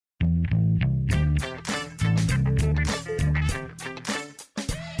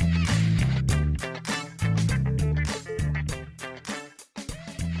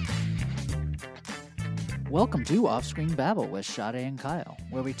Welcome to Offscreen Babble with Sade and Kyle,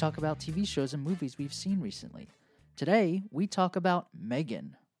 where we talk about TV shows and movies we've seen recently. Today, we talk about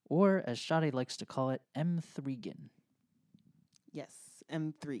Megan, or as Sade likes to call it, M3gan. Yes,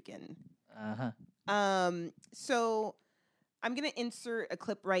 M3gan. Uh-huh. So I'm going to insert a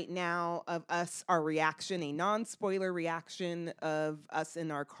clip right now of our reaction, a non-spoiler reaction of us in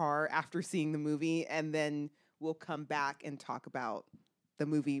our car after seeing the movie, and then we'll come back and talk about the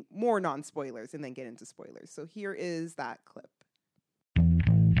movie, more non-spoilers, and then get into spoilers. So here is that clip.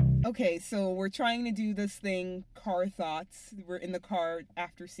 Okay, so we're trying to do this thing, car thoughts. We're in the car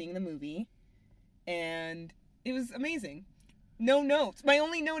after seeing the movie, and it was amazing. No notes. My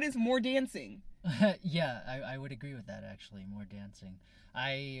only note is more dancing. Yeah, I would agree with that, actually. More dancing.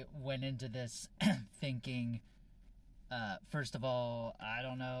 I went into this thinking, first of all, I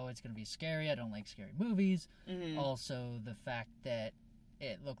don't know, it's going to be scary. I don't like scary movies. Mm-hmm. Also, the fact that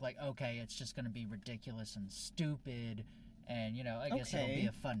it looked like, okay, it's just going to be ridiculous and stupid. And, you know, I guess it'll be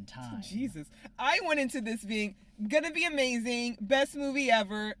a fun time. Jesus. I went into this being going to be amazing, best movie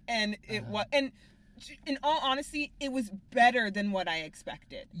ever. And it was, and in all honesty, it was better than what I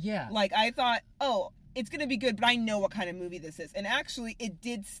expected. Yeah. Like, I thought, oh, it's going to be good, but I know what kind of movie this is. And actually, it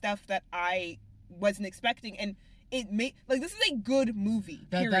did stuff that I wasn't expecting. And it made, like, this is a good movie,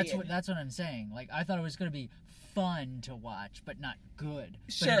 period. That's what I'm saying. Like, I thought it was going to be fun to watch, but not good.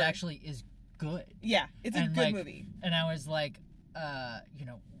 Sure. But it actually is good. Yeah, it's a good movie. And I was like, you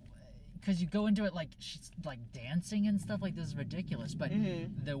know, because you go into it like she's like dancing and stuff, like this is ridiculous, but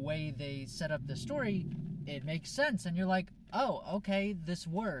the way they set up the story, it makes sense, and you're like, oh, okay, this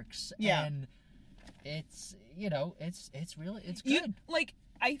works. Yeah. And it's, you know, it's good.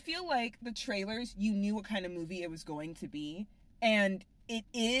 I feel like the trailers, you knew what kind of movie it was going to be, and it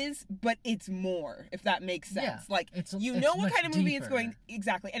is, but it's more, if that makes sense. Yeah, like, it's what kind of movie deeper. it's going,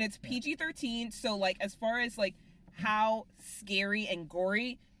 exactly, and it's PG-13, so, like, as far as, like, how scary and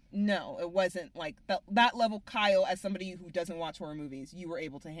gory, no, it wasn't, like, that level. Kyle, as somebody who doesn't watch horror movies, you were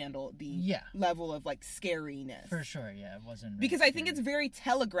able to handle the level of, like, scariness. For sure, yeah, it wasn't really because scary. I think it's very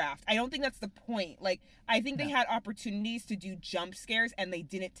telegraphed. I don't think that's the point. Like, I think they had opportunities to do jump scares, and they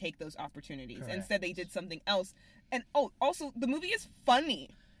didn't take those opportunities. Correct. Instead, they did something else. And, also, the movie is funny.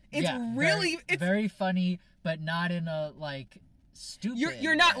 It's very funny, but not in a, like, stupid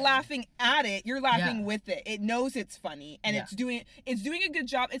You're not way. laughing at it. You're laughing with it. It knows it's funny, and Yeah. it's doing a good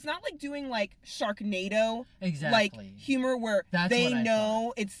job. It's not like doing, like, Sharknado, Exactly. like, humor where they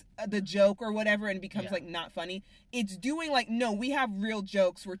know it's the joke or whatever, and it becomes, like, not funny. It's doing, like, no, we have real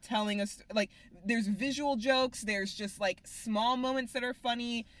jokes. We're telling us, like, there's visual jokes. There's just, like, small moments that are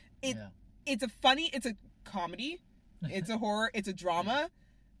funny. It's a comedy. It's a horror. It's a drama.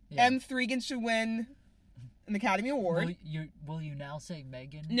 Yeah. M3gan should win an Academy Award. Will you now say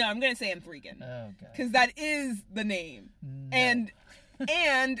Megan? No, I'm gonna say M3gan. Oh, God. Because that is the name. No.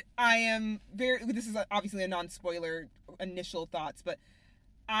 And I am this is obviously a non-spoiler initial thoughts, but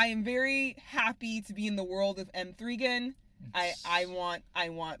I am very happy to be in the world of M3gan. I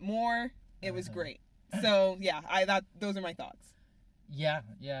want more. It was great. So yeah, those are my thoughts. Yeah,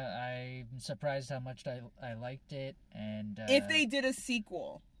 I'm surprised how much I liked it, and if they did a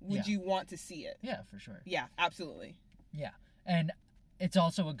sequel, would you want to see it? Yeah, for sure. Yeah, absolutely. Yeah, and it's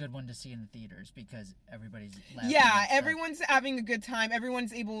also a good one to see in the theaters because everybody's laughing. Yeah, everyone's having a good time.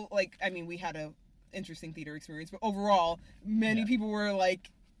 Everyone's able, like, I mean, we had a interesting theater experience, but overall, many people were,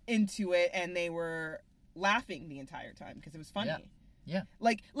 like, into it, and they were laughing the entire time because it was funny. Yeah.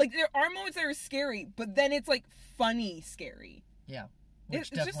 Like there are moments that are scary, but then it's, like, funny scary. Yeah. Which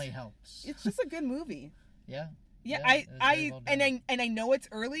definitely helps. It's just a good movie. Yeah. Yeah, well I know it's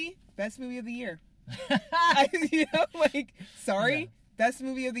early. Best movie of the year. Best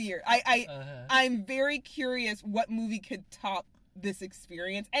movie of the year. I'm very curious what movie could top this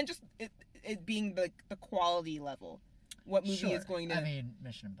experience, and just it being the quality level. What movie is going to? I mean,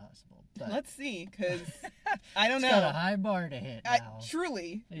 Mission Impossible. But let's see, because I don't know. It's got a high bar to hit now.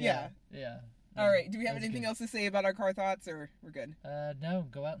 Truly, Yeah. All right. Do we have anything else to say about our car thoughts, or we're good? No.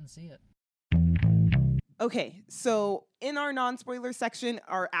 Go out and see it. Okay, so in our non-spoiler section,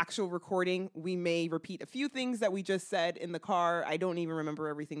 our actual recording, we may repeat a few things that we just said in the car. I don't even remember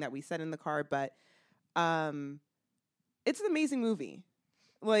everything that we said in the car, but it's an amazing movie.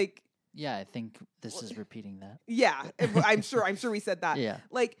 Like, yeah, I think this is repeating that. Yeah, I'm sure we said that. Yeah.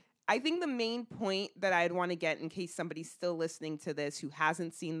 Like, I think the main point that I'd want to get, in case somebody's still listening to this who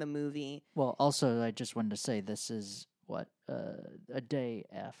hasn't seen the movie. Well, also, I just wanted to say this is a day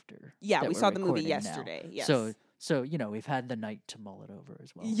after. Yeah, we saw the movie yesterday. Yes. So you know, we've had the night to mull it over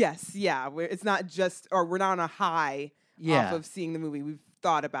as well. Yes, yeah. It's not just, or we're not on a high off of seeing the movie. We've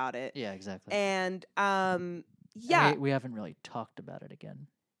thought about it. Yeah, exactly. And we haven't really talked about it again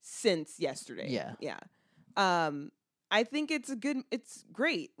since yesterday. Yeah. I think it's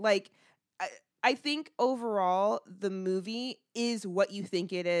great. Like, I think overall the movie is what you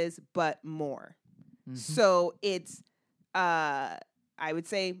think it is, but more. Mm-hmm. So it's, I would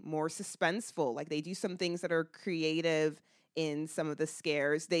say, more suspenseful. Like, they do some things that are creative in some of the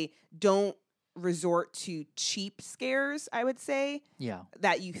scares. They don't resort to cheap scares, I would say. Yeah.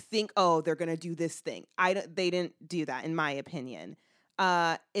 That you think, oh, they're going to do this thing. They didn't do that, in my opinion.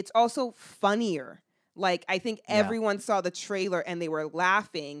 It's also funnier. Like, I think everyone saw the trailer and they were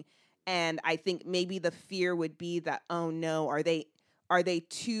laughing. And I think maybe the fear would be that, oh no, are they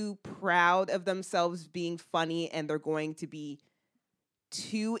too proud of themselves being funny and they're going to be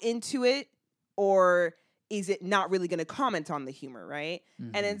too into it? Or is it not really going to comment on the humor, right?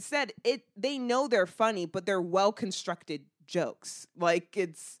 Mm-hmm. And instead, they know they're funny, but they're well-constructed jokes. Like,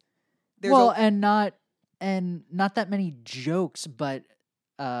 and not that many jokes, but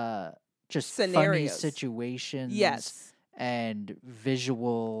just scenarios. Funny situations. Yes. And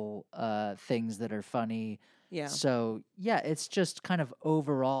visual things that are funny. Yeah. So, yeah, it's just kind of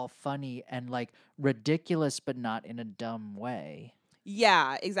overall funny and, like, ridiculous, but not in a dumb way.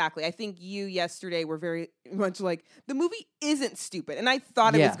 Yeah, exactly. I think you yesterday were very much like, the movie isn't stupid. And I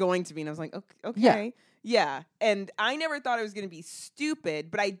thought it was going to be. And I was like, okay. Yeah. And I never thought it was going to be stupid,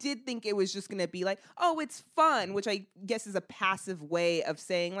 but I did think it was just going to be like, oh, it's fun, which I guess is a passive way of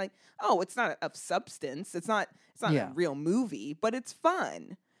saying, like, oh, it's not of substance. It's not a real movie, but it's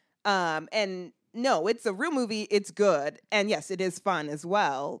fun. And no, it's a real movie. It's good. And yes, it is fun as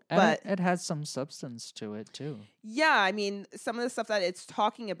well. And but it has some substance to it too. Yeah. I mean, some of the stuff that it's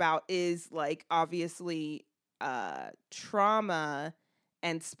talking about is, like, obviously trauma.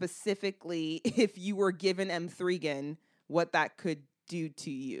 And specifically, if you were given M3gan, what that could do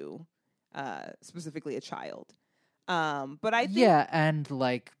to you, specifically a child. But I think... Yeah, and,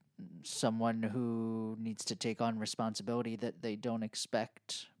 like, someone who needs to take on responsibility that they don't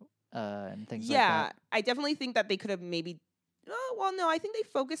expect and things like that. Yeah, I definitely think that they could have maybe... Oh, well, no, I think they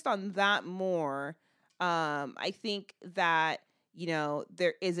focused on that more. I think that... You know,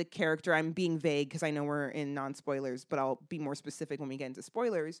 there is a character, I'm being vague because I know we're in non-spoilers, but I'll be more specific when we get into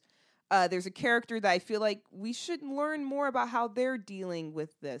spoilers. There's a character that I feel like we should learn more about how they're dealing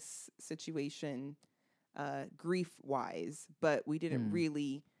with this situation grief-wise, but we didn't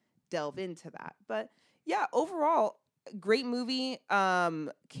really delve into that. But yeah, overall, great movie.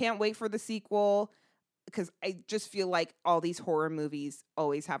 Can't wait for the sequel because I just feel like all these horror movies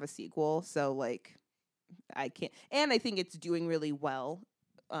always have a sequel. So, like... I can't, and I think it's doing really well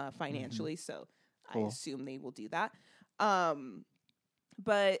financially, so cool. I assume they will do that.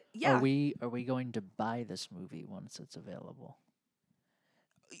 But yeah, are we going to buy this movie once it's available?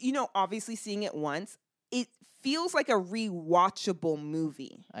 You know, obviously seeing it once, it feels like a rewatchable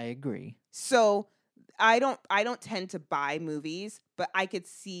movie. I agree. So I don't tend to buy movies, but I could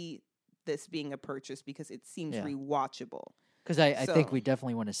see this being a purchase because it seems rewatchable. Because I think we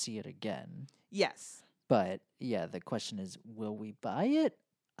definitely want to see it again. Yes. But, yeah, the question is, will we buy it?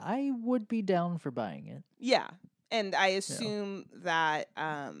 I would be down for buying it. Yeah. And I assume that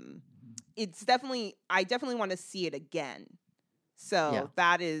it's definitely... I definitely want to see it again. So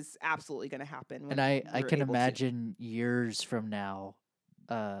that is absolutely going to happen. And I can imagine years from now,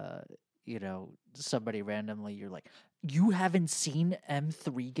 you know, somebody randomly, you're like, you haven't seen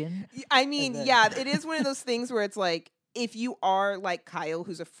M3gan? I mean, yeah, it is one of those things where it's like, if you are like Kyle,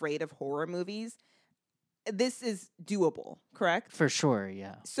 who's afraid of horror movies... This is doable, correct? For sure,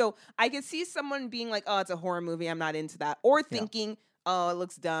 yeah. So I could see someone being like, oh, it's a horror movie, I'm not into that. Or thinking, oh, it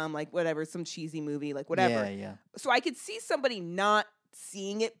looks dumb, like whatever, some cheesy movie, like whatever. Yeah. So I could see somebody not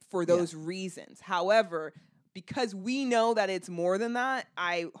seeing it for those reasons. However, because we know that it's more than that,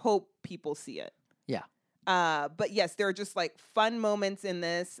 I hope people see it. Yeah. But yes, there are just like fun moments in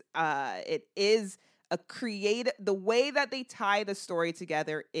this. It is a the way that they tie the story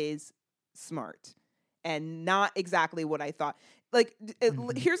together is smart. And not exactly what I thought. Like,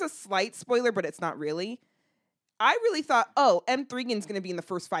 here's a slight spoiler, but it's not really. I really thought, oh, M3gan's going to be in the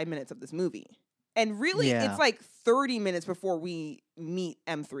first 5 minutes of this movie. And really, it's like 30 minutes before we meet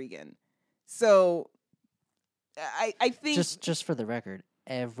M3gan. So, I think... Just for the record,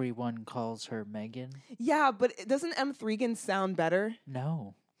 everyone calls her Megan. Yeah, but doesn't M3gan sound better?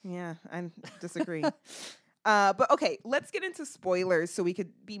 No. Yeah, I disagree. But okay, let's get into spoilers so we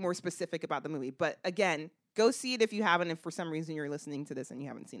could be more specific about the movie. But again, go see it if you haven't, if for some reason you're listening to this and you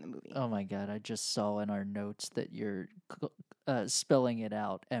haven't seen the movie. Oh my God, I just saw in our notes that you're spelling it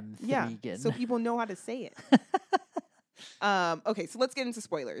out, M3gan. Yeah, so people know how to say it. Okay, so let's get into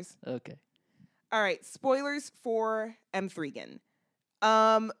spoilers. Okay. All right, spoilers for M3gan.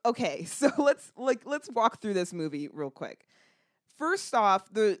 Okay, so let's walk through this movie real quick. First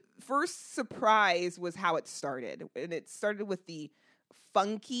off, the first surprise was how it started. And it started with the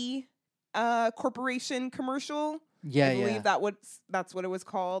Funky Corporation commercial. Yeah, I believe that's what it was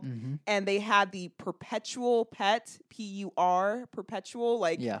called. Mm-hmm. And they had the Perpetual Pet, P-U-R, Perpetual,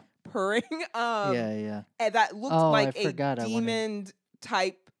 like purring. Yeah. And that looked like a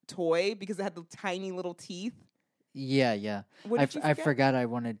demon-type toy because it had the tiny little teeth. Yeah. I forgot I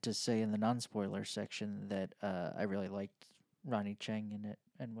wanted to say in the non-spoiler section that I really liked Ronny Chieng in it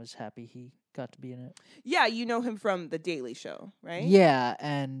and was happy he got to be in it. Yeah, you know him from The Daily Show, right? Yeah,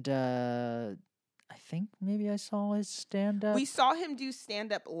 and I think maybe I saw his stand-up. We saw him do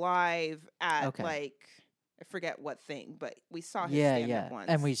stand-up live at I forget what thing, but we saw his stand-up once.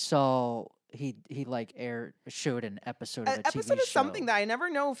 And we saw he showed an episode of a TV show. Of something that I never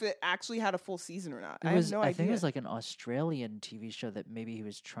know if it actually had a full season or not. I have no idea. I think it was like an Australian TV show that maybe he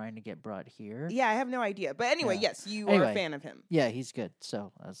was trying to get brought here. Yeah, I have no idea. But anyway, yes, you are a fan of him. Yeah, he's good.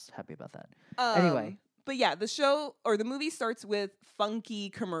 So I was happy about that. Anyway. But yeah, the movie starts with Funky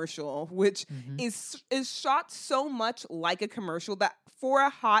commercial, which is shot so much like a commercial that for a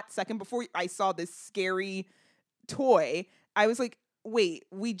hot second before I saw this scary toy, I was like, wait,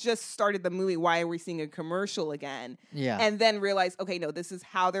 we just started the movie. Why are we seeing a commercial again? Yeah. And then realized, okay, no, this is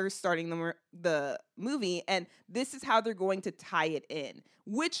how they're starting the movie, and this is how they're going to tie it in,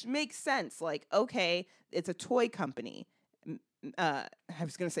 which makes sense. Like, okay, it's a toy company. I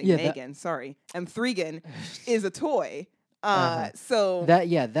was going to say Megan, sorry. M3gan is a toy. So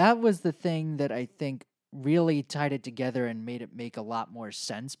that was the thing that I think really tied it together and made it make a lot more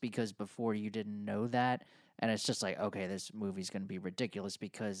sense, because before you didn't know that. And it's just like, okay, this movie's going to be ridiculous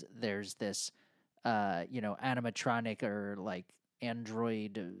because there's this, animatronic or like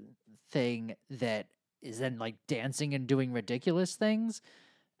android thing that is then like dancing and doing ridiculous things.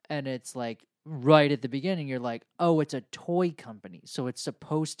 And it's like right at the beginning, you're like, oh, it's a toy company. So it's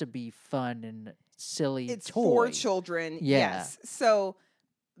supposed to be fun and silly. It's for children. Yeah. Yes. So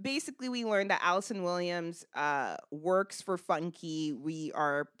basically, we learned that Allison Williams works for Funky. We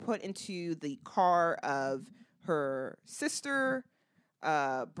are put into the car of her sister,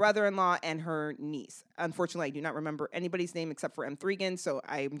 brother-in-law, and her niece. Unfortunately, I do not remember anybody's name except for M3gan, so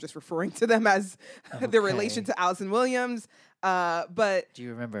I'm just referring to them as the relation to Allison Williams. But do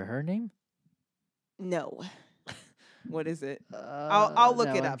you remember her name? No. What is it? I'll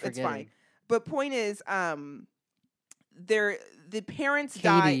look it up. It's fine. But point is, the parents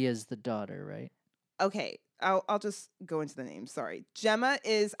die. Katie is the daughter, right? Okay, I'll just go into the name. Sorry, Gemma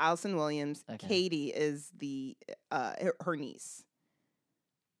is Allison Williams. Okay. Katie is the her niece.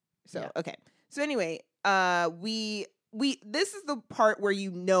 So okay. So anyway, we this is the part where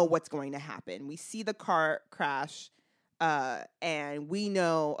you know what's going to happen. We see the car crash, and we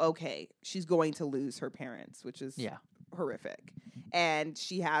know, okay, she's going to lose her parents, which is horrific, and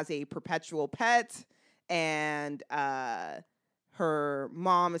she has a perpetual pet. And her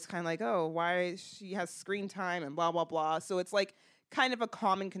mom is kind of like, oh, why she has screen time and blah, blah, blah. So it's like kind of a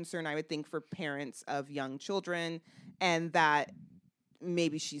common concern, I would think, for parents of young children, and that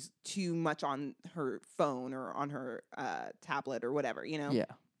maybe she's too much on her phone or on her tablet or whatever, you know? Yeah.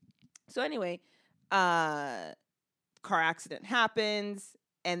 So anyway, car accident happens,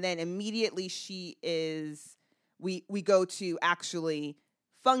 and then immediately we go to actually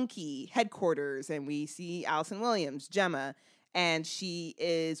Funky headquarters, and we see Allison Williams, Gemma, and she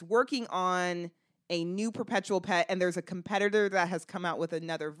is working on a new perpetual pet, and there's a competitor that has come out with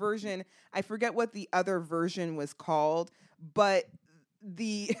another version. I forget what the other version was called, but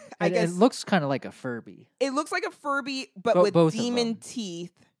I guess it looks kind of like a Furby. It looks like a Furby, but with demon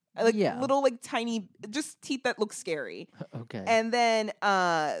teeth. Like little, like tiny, just teeth that look scary. Okay. And then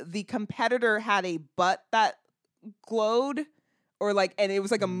the competitor had a butt that glowed. Or like, and it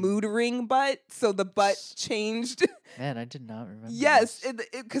was like a mood ring butt, so the butt changed. Man, I did not remember. Yes,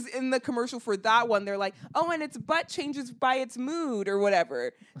 because in the commercial for that one, they're like, oh, and its butt changes by its mood or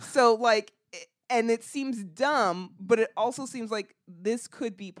whatever. So like, and it seems dumb, but it also seems like this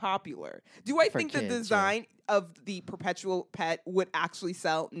could be popular. Do I think the design of the perpetual pet would actually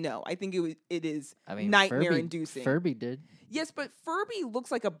sell? No, I think it is nightmare-inducing. Furby did. Yes, but Furby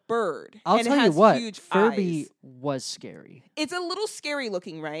looks like a bird. I'll tell you what, Furby was scary. It's a little scary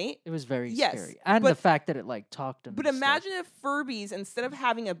looking, right? It was very scary. And the fact that it like talked and But imagine if Furbies, instead of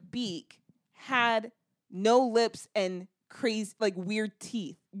having a beak, had no lips and crazy, like weird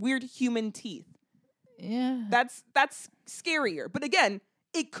teeth, weird human teeth. Yeah. That's scarier. But again,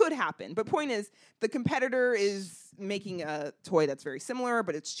 it could happen. But point is, the competitor is making a toy that's very similar,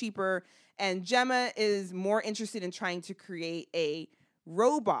 but it's cheaper. And Gemma is more interested in trying to create a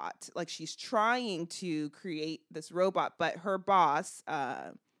robot. Like, she's trying to create this robot, but her boss,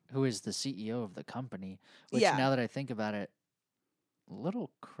 who is the CEO of the company, which now that I think about it, a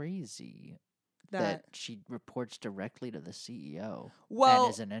little crazy that she reports directly to the CEO and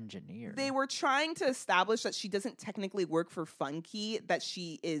is an engineer. They were trying to establish that she doesn't technically work for Funky, that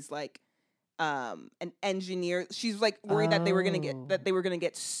she is like an engineer. She's like worried that they were gonna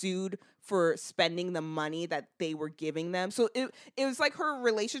get sued for spending the money that they were giving them. So it was like her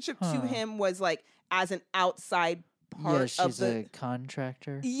relationship to him was like as an outside part she's a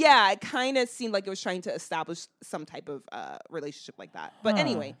contractor. Yeah, it kind of seemed like it was trying to establish some type of relationship like that. But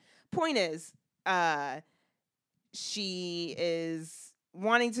anyway, point is, she is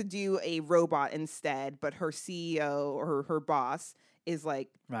wanting to do a robot instead, but her CEO or her boss is like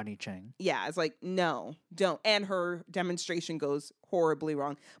Ronny Chieng. Yeah, it's like, no, don't. And her demonstration goes horribly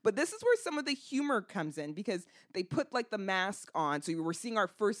wrong. But this is where some of the humor comes in, because they put like the mask on, so we're seeing our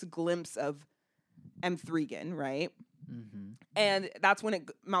first glimpse of M3gan, right? Mm-hmm. And that's when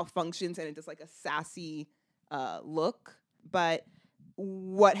it malfunctions and it does like a sassy look. But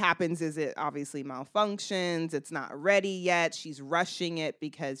what happens is it obviously malfunctions. It's not ready yet. She's rushing it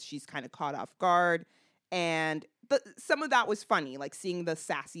because she's kind of caught off guard. And some of that was funny, like seeing the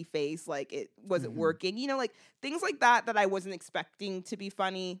sassy face, like it wasn't working. You know, like things like that I wasn't expecting to be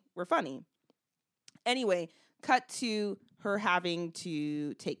funny were funny. Anyway, cut to her having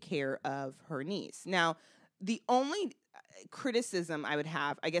to take care of her niece. Now, the only criticism I would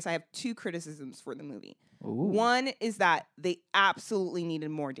have, I guess I have two criticisms for the movie. Ooh. One is that they absolutely needed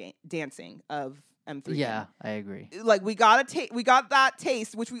more dancing of M3. Yeah, I agree. Like we got that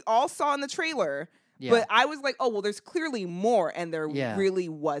taste, which we all saw in the trailer. Yeah. But I was like, oh, well, there's clearly more, and there really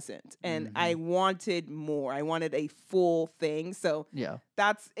wasn't. And I wanted more. I wanted a full thing. So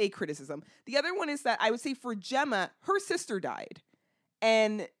that's a criticism. The other one is that I would say for Gemma, her sister died.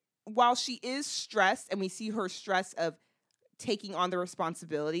 And while she is stressed, and we see her stress of taking on the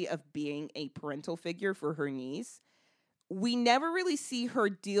responsibility of being a parental figure for her niece, we never really see her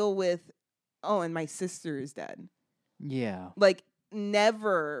deal with, oh, and my sister is dead. Yeah. Like,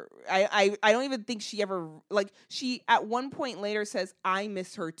 never. I don't even think she ever, like, she at one point later says, I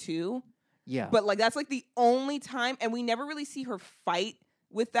miss her too. Yeah. But like that's like the only time, and we never really see her fight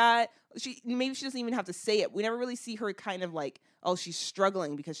with that. Maybe she doesn't even have to say it. We never really see her kind of like, oh, she's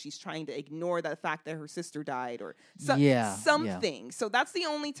struggling because she's trying to ignore the fact that her sister died or something. Yeah. So that's the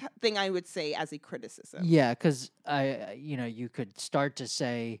only thing I would say as a criticism. Yeah, because you could start to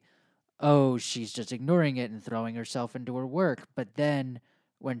say, oh, she's just ignoring it and throwing herself into her work. But then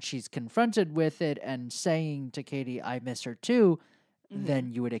when she's confronted with it and saying to Katie, I miss her too,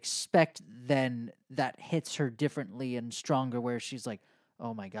 then you would expect then that hits her differently and stronger, where she's like,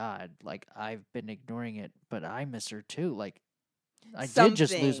 oh my God, like I've been ignoring it, but I miss her too. Like I did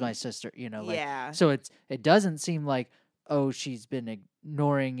just lose my sister, So it doesn't seem like, oh, she's been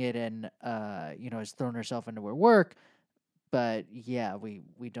ignoring it and, has thrown herself into her work. But yeah, we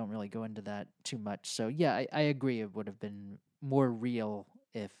don't really go into that too much. So yeah, I agree. It would have been more real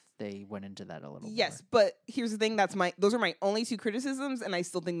if they went into that a little more. Yes, but here's the thing. Those are my only two criticisms, and I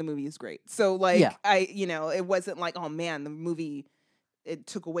still think the movie is great. So like, it wasn't like, oh man, the movie, it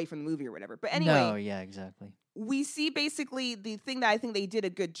took away from the movie or whatever. But anyway. No, yeah, exactly. We see basically the thing that I think they did a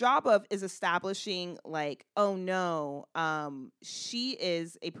good job of is establishing like, oh no, she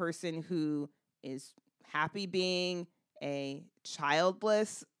is a person who is happy being a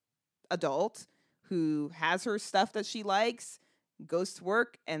childless adult who has her stuff that she likes, goes to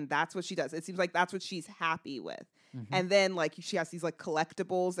work, and that's what she does. It seems like that's what she's happy with. And then like she has these like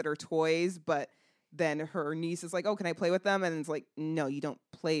collectibles that are toys, but then her niece is like, oh, can I play with them? And it's like, no, you don't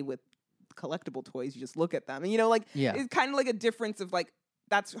play with collectible toys, you just look at them. And it's kind of like a difference of like,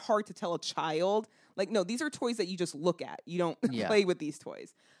 that's hard to tell a child. Like, no, these are toys that you just look at. You don't play with these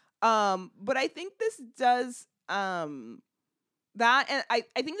toys. But I think this does that, and I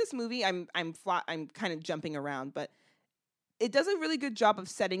think this movie, I'm kind of jumping around, but it does a really good job of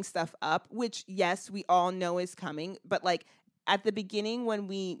setting stuff up, which yes, we all know is coming. But like at the beginning when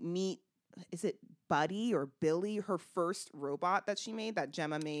we meet, is it Buddy or Billy, her first robot that she made, that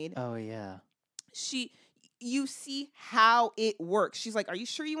Gemma made? Oh yeah. You see how it works. She's like, are you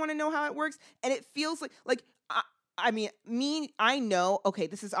sure you want to know how it works? And it feels like I know, okay,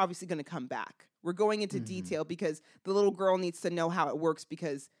 this is obviously going to come back. We're going into detail because the little girl needs to know how it works,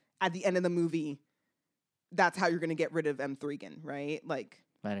 because at the end of the movie, that's how you're going to get rid of M3gan, right? Like,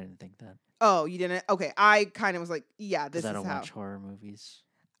 I didn't think that. Oh, you didn't? Okay, I kind of was like, yeah, this is how. I don't watch horror movies.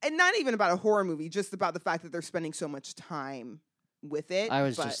 and not even about a horror movie, just about the fact that they're spending so much time with it. I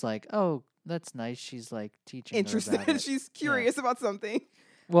was just like, oh, that's nice. She's like teaching interested. her about it. She's curious about something.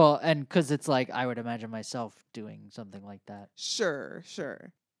 Well, and because it's like, I would imagine myself doing something like that. Sure.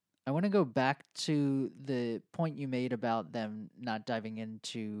 I want to go back to the point you made about them not diving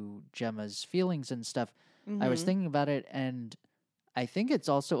into Gemma's feelings and stuff. I was thinking about it, and I think it's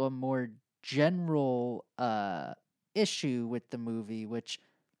also a more general issue with the movie, which,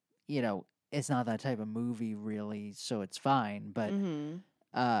 it's not that type of movie really, so it's fine. But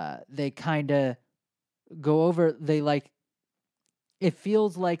they kind of go over, it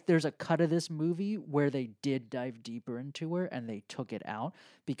feels like there's a cut of this movie where they did dive deeper into her and they took it out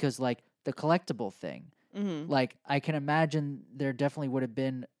because, like, the collectible thing, like, I can imagine there definitely would have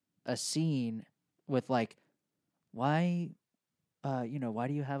been a scene with, like, why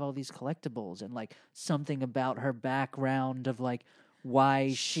do you have all these collectibles, and like something about her background of like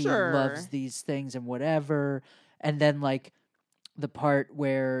why she loves these things and whatever, and then like the part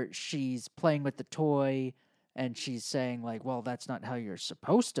where she's playing with the toy and she's saying like, well, that's not how you're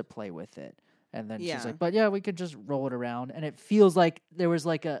supposed to play with it, and then she's like, but yeah, we could just roll it around, and it feels like there was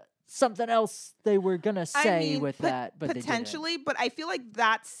like a something else they were gonna say with that, but potentially. But I feel like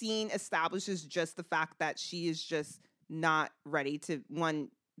that scene establishes just the fact that she is just not ready to, one,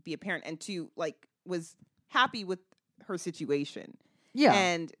 be a parent, and two, like, was happy with her situation. Yeah.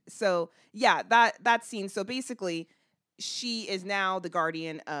 And so, yeah, that scene. So basically, she is now the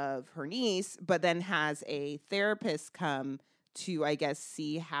guardian of her niece, but then has a therapist come to, I guess,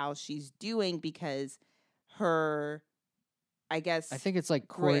 see how she's doing because her, I think it's like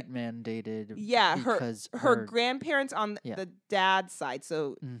court mandated. Yeah, her grandparents on the dad's side,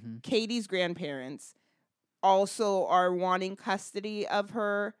 so Katie's grandparents, also are wanting custody of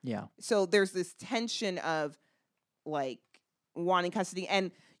her. Yeah. So there's this tension of like wanting custody,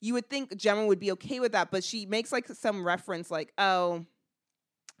 and you would think Gemma would be okay with that, but she makes like some reference like, oh,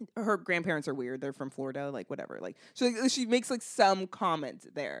 her grandparents are weird, they're from Florida, like whatever. Like, so she makes like some comment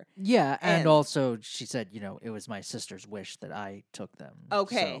there. Yeah, and also she said, it was my sister's wish that I took them.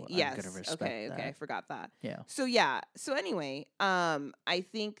 Okay, so yes. I'm gonna respect that. Okay, I forgot that. Yeah. So anyway, I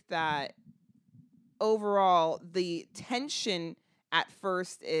think that overall the tension at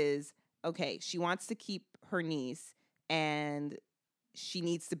first is, okay, she wants to keep her niece and she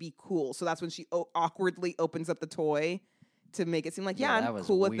needs to be cool. So that's when she awkwardly opens up the toy to make it seem like, I'm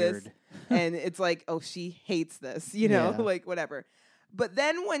cool with this. And it's like, oh, she hates this, like whatever. But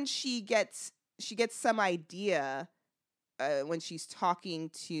then when she gets some idea when she's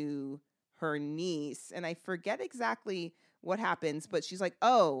talking to her niece, and I forget exactly what happens, but she's like,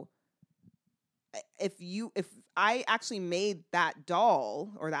 oh, if I actually made that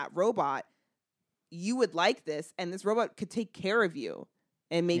doll or that robot, you would like this, and this robot could take care of you,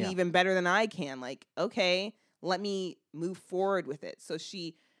 and maybe even better than I can. Like, okay, let me move forward with it. So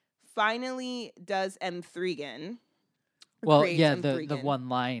she finally does M3gan. Well, yeah, the one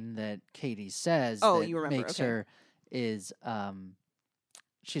line that Katie says you remember, makes her is,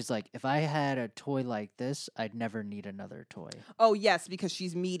 she's like, if I had a toy like this, I'd never need another toy. Oh, yes, because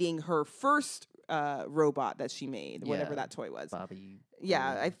she's meeting her first robot that she made, whatever that toy was. Bobby.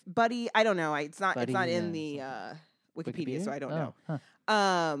 Yeah, Buddy, I don't know. It's not in the Wikipedia, so I don't know.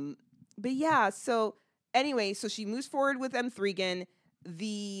 Huh. But yeah, so anyway, so she moves forward with M3gan.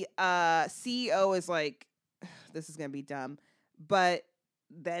 The CEO is like, this is going to be dumb. But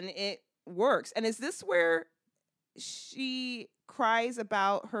then it works. And is this where she cries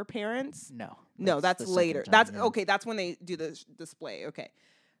about her parents? No, that's later. Okay, that's when they do the display. Okay.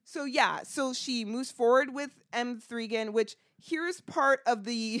 So yeah, so she moves forward with M3gan, which here's part of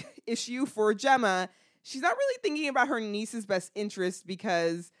the issue for Gemma. She's not really thinking about her niece's best interest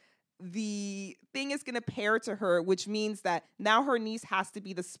because the thing is going to pair to her, which means that now her niece has to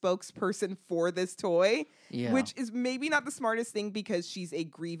be the spokesperson for this toy, which is maybe not the smartest thing because she's a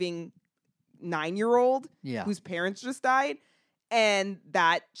grieving 9-year-old whose parents just died. And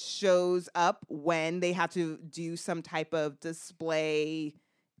that shows up when they have to do some type of display,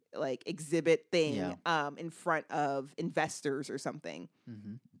 like exhibit thing in front of investors or something.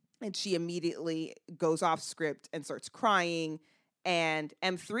 Mm-hmm. And she immediately goes off script and starts crying. And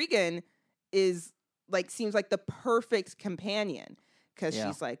M3gan is like, seems like the perfect companion because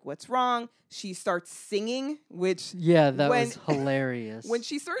she's like, what's wrong? She starts singing, which was hilarious. When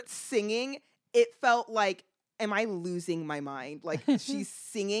she starts singing, it felt like, am I losing my mind? Like she's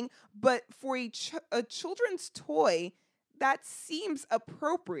singing, but for a children's toy, that seems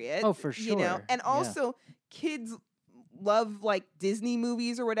appropriate. Oh, for sure. And also kids love like Disney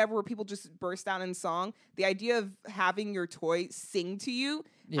movies or whatever where people just burst out in song, the idea of having your toy sing to you,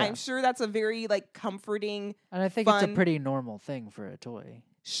 I'm sure that's a very like comforting, and I think fun... it's a pretty normal thing for a toy.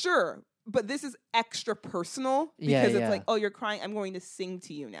 Sure, but this is extra personal because it's like, oh, you're crying, I'm going to sing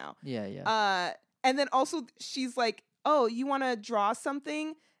to you now. And then also she's like, oh, you want to draw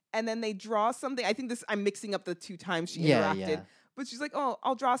something? And then they draw something. I think I'm mixing up the 2 times she interacted. But she's like, oh,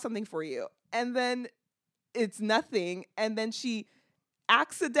 I'll draw something for you. And then it's nothing. And then she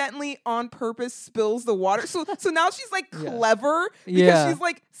accidentally on purpose spills the water. So now she's like clever because she's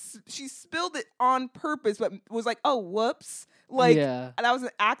like, she spilled it on purpose, but was like, oh, whoops. Like, that was an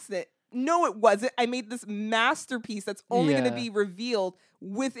accident. No, it wasn't. I made this masterpiece that's only going to be revealed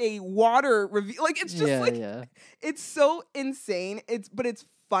with a water reveal. Like, it's just it's so insane. But it's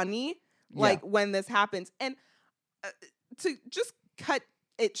funny, like, when this happens. And to just cut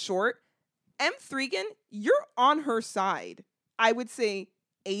it short, M. Thregan, you're on her side. I would say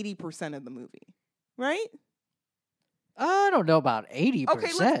 80% of the movie, right? I don't know about 80%.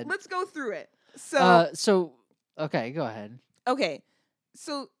 Okay, let's go through it. So okay, go ahead. Okay,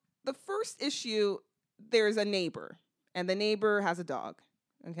 so the first issue, there's a neighbor, and the neighbor has a dog.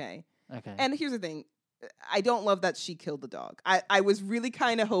 Okay. And here's the thing. I don't love that she killed the dog. I was really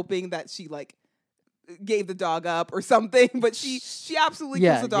kind of hoping that she, like, gave the dog up or something, but she absolutely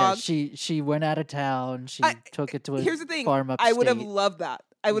kills the dog. Yeah, she went out of town. She took it to a here's the thing. farm upstate. I would have loved that.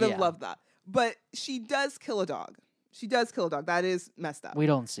 Loved that. But she does kill a dog. That is messed up. We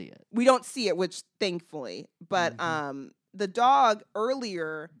don't see it. Which thankfully. But the dog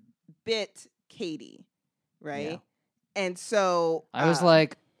earlier bit Katie, right? Yeah. And so I was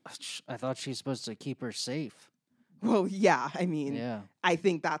like, I thought she's supposed to keep her safe. Well, yeah, I mean, I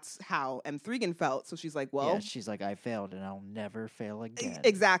think that's how M. Thregan felt. So she's like, well... Yeah, she's like, I failed and I'll never fail again.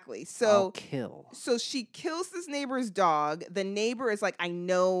 Exactly. So I'll kill. So she kills this neighbor's dog. The neighbor is like, I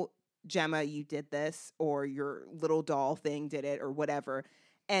know, Gemma, you did this, or your little doll thing did it, or whatever.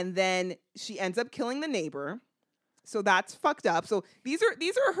 And then she ends up killing the neighbor. So that's fucked up. So these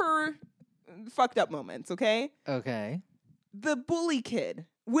are her fucked up moments, okay? Okay. The bully kid,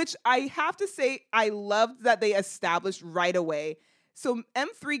 which I have to say I loved that they established right away. So M.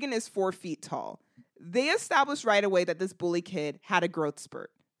 Thregan is 4 feet tall. They established right away that this bully kid had a growth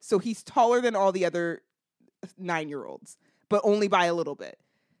spurt. So he's taller than all the other 9-year-olds, but only by a little bit.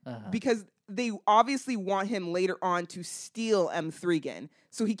 Because they obviously want him later on to steal M. Thregan.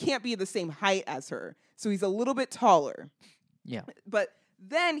 So he can't be the same height as her. So he's a little bit taller. Yeah. But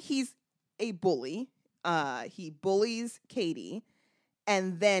then he's a bully. He bullies Katie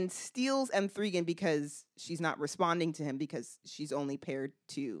and then steals M. Thregan because she's not responding to him because she's only paired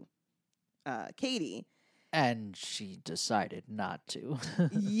to Katie. And she decided not to.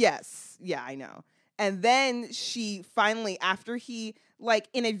 Yes. Yeah, I know. And then she finally, after he, like,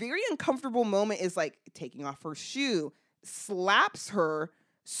 in a very uncomfortable moment, is, like, taking off her shoe, slaps her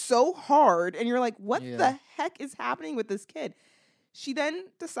so hard, and you're like, what the heck is happening with this kid? She then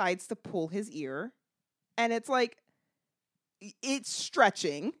decides to pull his ear, and it's like, it's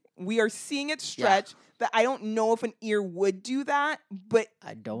stretching. We are seeing it stretch. That I don't know if an ear would do that, but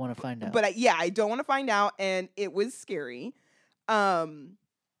I don't want to find out. But I don't want to find out, and it was scary.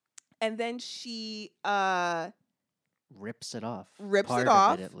 And then she rips it off. Part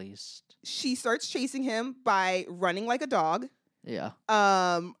of it, at least. She starts chasing him by running like a dog. Yeah.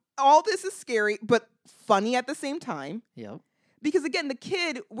 All this is scary, but funny at the same time. Yep. Because again, the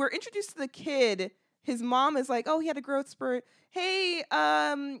kid, we're introduced to the kid. His mom is like, oh, he had a growth spurt. Hey,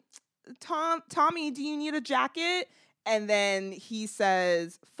 Tommy, do you need a jacket? And then he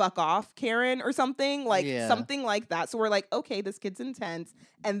says, fuck off, Karen, or something. Something like that. So we're like, okay, this kid's intense.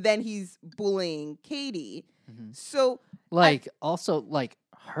 And then he's bullying Katie. Mm-hmm. So also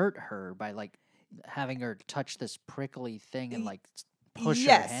hurt her by having her touch this prickly thing and push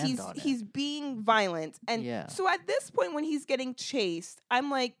her hand on it. He's being violent. And so at this point when he's getting chased, I'm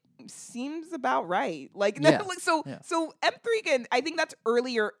like, seems about right. So M. Thregan, I think that's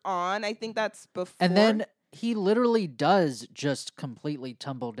earlier on. I think that's before. And then he literally does just completely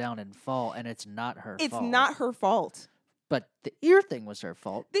tumble down and fall, and it's not her fault. It's not her fault. But the ear thing was her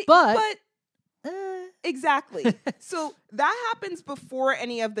fault. Exactly. So that happens before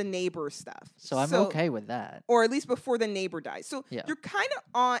any of the neighbor stuff. So I'm okay with that. Or at least before the neighbor dies. So you're kind of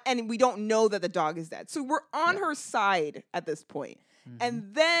on, and we don't know that the dog is dead. So we're on her side at this point. Mm-hmm.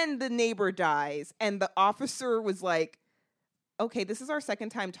 And then the neighbor dies, and the officer was like, okay, this is our second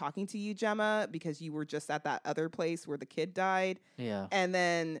time talking to you, Gemma, because you were just at that other place where the kid died. Yeah. And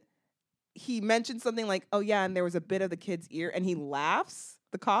then he mentioned something like, oh, yeah, and there was a bit of the kid's ear, and he laughs,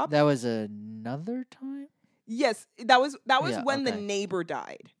 the cop. That was another time? Yes, that was when the neighbor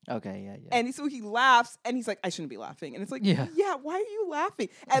died. Okay, yeah. And so he laughs, and he's like, "I shouldn't be laughing." And it's like, "Yeah, why are you laughing?"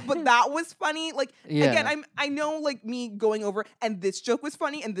 But that was funny. Like, again, I know, like, me going over, and this joke was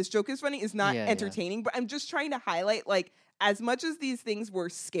funny, and this joke is funny, is not entertaining. But I'm just trying to highlight, like, as much as these things were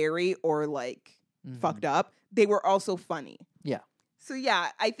scary or like fucked up, they were also funny. Yeah. So yeah,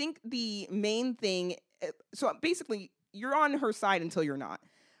 I think the main thing. So basically, you're on her side until you're not,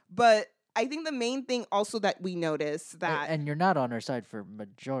 but. I think the main thing also that we notice that... And you're not on her side for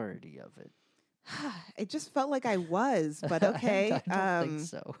majority of it. It just felt like I was, but okay. I don't think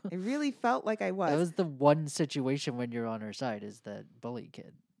so. It really felt like I was. That was the one situation when you're on her side is that bully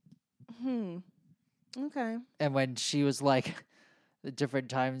kid. Okay. And when she was like, the different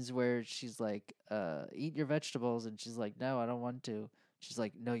times where she's like, eat your vegetables, and she's like, no, I don't want to. She's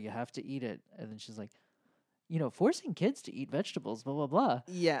like, no, you have to eat it. And then she's like, forcing kids to eat vegetables, blah, blah, blah.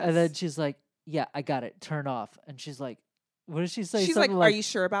 Yes. And then she's like, yeah, I got it. Turn off. And she's like, what does she say? She's like, are you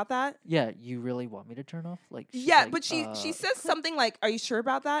sure about that? Yeah, you really want me to turn off? Like, yeah, but she says something like, are you sure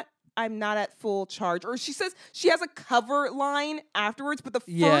about that? I'm not at full charge. Or she says she has a cover line afterwards, but the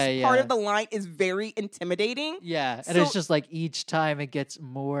first part of the line is very intimidating. Yeah, and it's just like each time it gets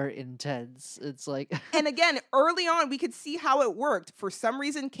more intense. It's like... And again, early on, we could see how it worked. For some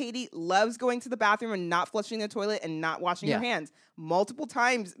reason, Katie loves going to the bathroom and not flushing the toilet and not washing her hands. Multiple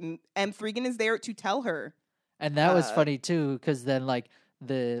times, M. Thregan is there to tell her. And that was funny, too, because then, like,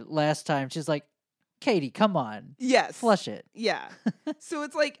 the last time, she's like, Katie, come on. Yes. Flush it. Yeah. So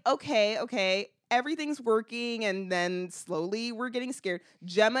it's like, okay. Everything's working, and then slowly we're getting scared.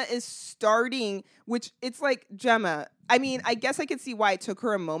 Gemma is starting, which it's like, Gemma, I mean, I guess I could see why it took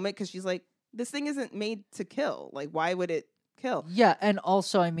her a moment, because she's like, this thing isn't made to kill. Like, why would it kill? Yeah, and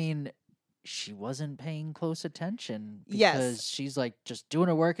also, I mean, she wasn't paying close attention. Because she's like just doing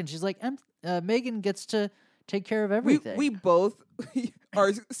her work, and she's like, Megan gets to take care of everything. We both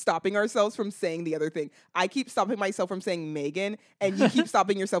are stopping ourselves from saying the other thing. I keep stopping myself from saying Megan, and you keep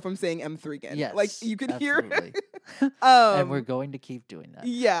stopping yourself from saying M. Thregan. Yes, like you can hear. And we're going to keep doing that.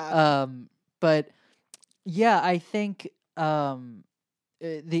 Yeah. But yeah, I think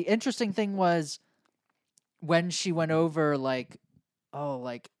the interesting thing was when she went over, like, oh,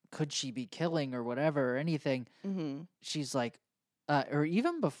 like, could she be killing or whatever or anything? Mm-hmm. She's like. Or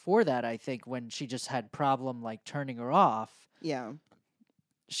even before that, I think, when she just had problem, like, turning her off. Yeah.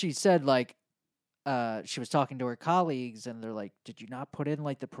 She said, like, she was talking to her colleagues, and they're like, did you not put in,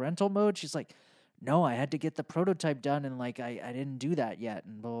 like, the parental mode? She's like, no, I had to get the prototype done, and, like, I didn't do that yet,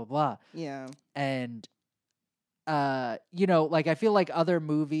 and blah, blah, blah. Yeah. And, like, I feel like other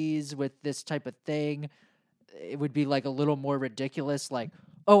movies with this type of thing, it would be, like, a little more ridiculous, like,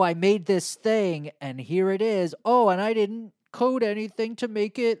 oh, I made this thing, and here it is. Oh, and I didn't code anything to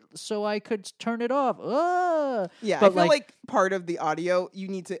make it so I could turn it off. Yeah, but I feel like part of the audio, you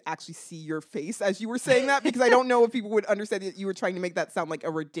need to actually see your face as you were saying that, because I don't know if people would understand that you were trying to make that sound like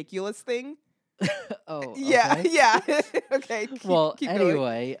a ridiculous thing. Oh, yeah, yeah. Okay. Keep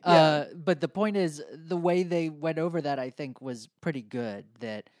anyway, but the point is, the way they went over that, I think, was pretty good.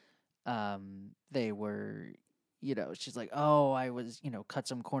 That they were. She's like, oh, I was, cut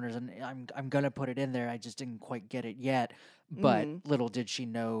some corners, and I'm gonna put it in there. I just didn't quite get it yet. But little did she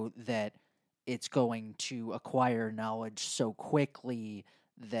know that it's going to acquire knowledge so quickly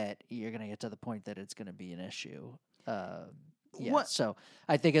that you're gonna get to the point that it's gonna be an issue. So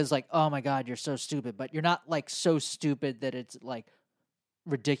I think it's like, oh my God, you're so stupid, but you're not like so stupid that it's like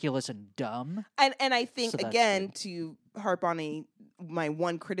ridiculous and dumb. And I think, again, to harp on my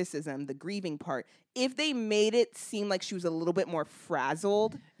one criticism, the grieving part, if they made it seem like she was a little bit more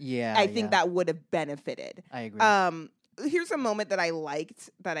frazzled, I think that would have benefited. I agree. Here's a moment that I liked,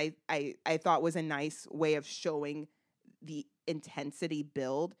 that I thought was a nice way of showing the intensity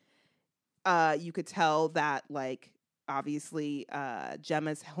build. You could tell that, like, obviously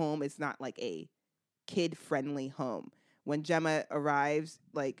Gemma's home is not like a kid-friendly home. When Gemma arrives,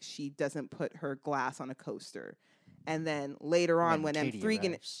 like, she doesn't put her glass on a coaster. And then later on, when M.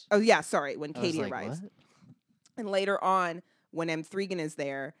 Thregan... Oh, yeah, sorry, when Katie arrives. What? And later on, when M. Thregan is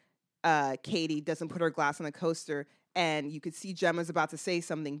there, Katie doesn't put her glass on the coaster, and you could see Gemma's about to say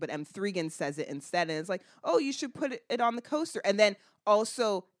something, but M. Thregan says it instead, and it's like, oh, you should put it on the coaster. And then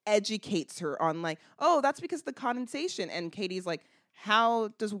also educates her on, like, oh, that's because of the condensation. And Katie's like, how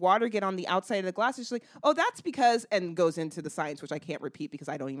does water get on the outside of the glass? And she's like, oh, that's because, and goes into the science, which I can't repeat because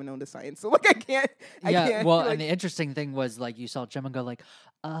I don't even know the science. So, like, I can't. Well, like, and the interesting thing was, like, you saw Gemma go, like,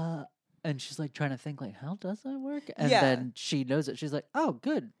 and she's, like, trying to think, like, how does that work? And then she knows it. She's like, oh,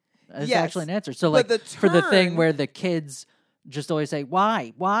 good. It's actually an answer. So, like, for the thing where the kids just always say,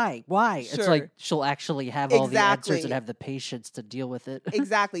 why? It's Sure. like she'll actually have all the answers Exactly. and have the patience to deal with it.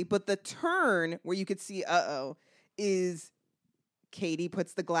 Exactly. But the turn where you could see, is Katie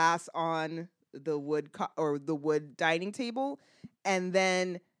puts the glass on the wood dining table, and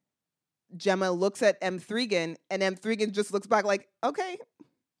then Gemma looks at M. Thregan, and M. Thregan just looks back like, okay,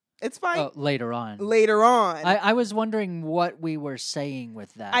 it's fine. Later on. I was wondering what we were saying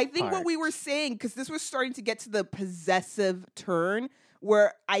with that. I think what we were saying, because this was starting to get to the possessive turn,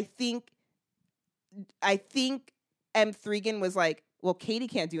 where I think M. Thregan was like, well, Katie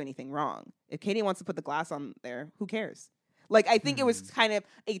can't do anything wrong. If Katie wants to put the glass on there, who cares? Like, I think it was kind of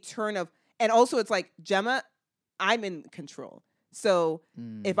a turn of, and also it's like, Gemma, I'm in control. So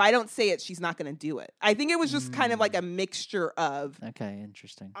if I don't say it, she's not going to do it. I think it was just kind of like a mixture of, okay,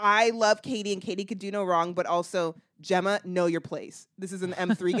 interesting. I love Katie and Katie could do no wrong, but also, Gemma, know your place. This is an M.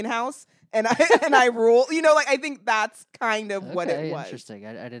 Thregan house, and I rule. You know, like, I think that's kind of what it was. Interesting.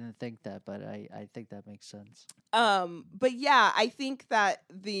 I didn't think that, but I think that makes sense. But yeah, I think that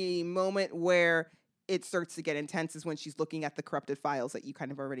the moment where it starts to get intense is when she's looking at the corrupted files that you kind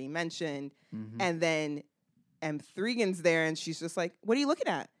of already mentioned. And then M. Thregan's there and she's just like, what are you looking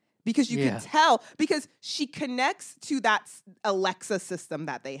at? Because you can tell, because she connects to that Alexa system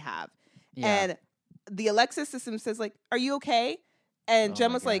that they have. And the Alexa system says like, are you okay? And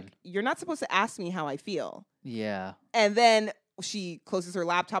Gemma's like, you're not supposed to ask me how I feel. Yeah. And then she closes her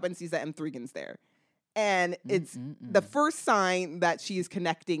laptop and sees that M. Thregan's there. And it's the first sign that she is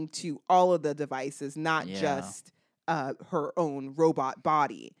connecting to all of the devices, not just her own robot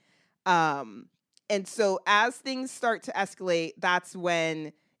body. And so as things start to escalate, that's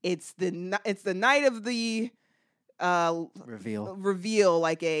when it's the night of the reveal,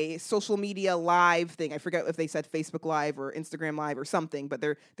 like a social media live thing. I forget if they said Facebook Live or Instagram Live or something, but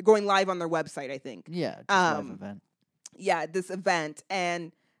they're going live on their website, I think. Yeah, just live event. Yeah, this event.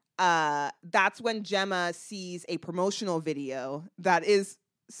 And that's when Gemma sees a promotional video that is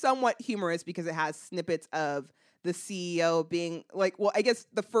somewhat humorous because it has snippets of the CEO being like, well, I guess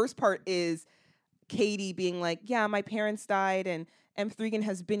the first part is Katie being like, yeah, my parents died and M. Thregan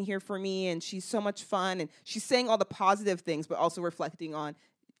has been here for me and she's so much fun. And she's saying all the positive things, but also reflecting on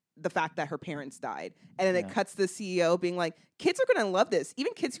the fact that her parents died. And then it cuts the CEO being like, kids are going to love this.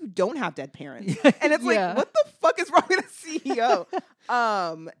 Even kids who don't have dead parents. And it's like, what the fuck is wrong with the CEO?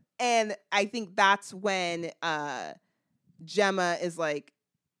 And I think that's when Gemma is like,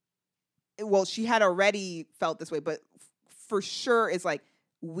 well, she had already felt this way, but for sure is like,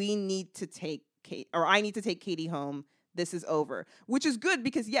 we need to take I need to take Katie home. This is over. Which is good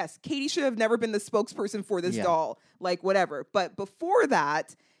because, yes, Katie should have never been the spokesperson for this doll. Like, whatever. But before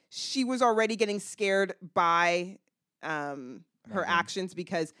that, she was already getting scared by her actions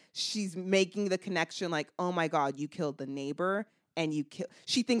because she's making the connection like, oh, my God, you killed the neighbor. And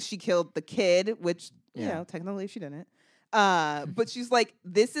she thinks she killed the kid, which, you know, technically she didn't. But she's like,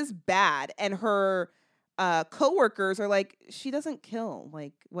 this is bad. And her coworkers are like, she doesn't kill,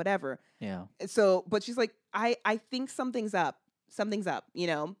 like, whatever. Yeah. So, but she's like, I think something's up, you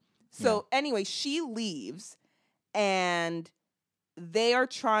know? So anyway, she leaves and they are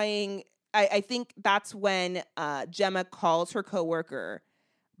trying, I think that's when Gemma calls her coworker,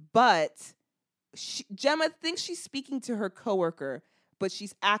 but Gemma thinks she's speaking to her coworker, but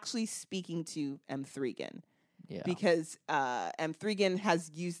she's actually speaking to M. Thregan. Yeah. Because M. Thregan has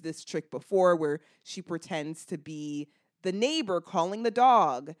used this trick before where she pretends to be the neighbor calling the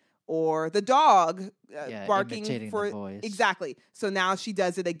dog or the dog barking for the voice. Exactly. So now she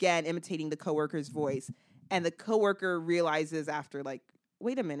does it again, imitating the coworker's voice. And the coworker realizes after like,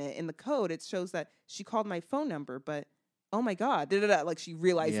 wait a minute, in the code it shows that she called my phone number, but oh my God, like she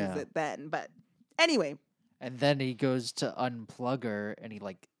realizes it then. But anyway. And then he goes to unplug her and he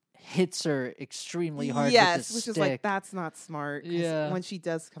like hits her extremely hard with the stick. Which is like, that's not smart. Yeah. When she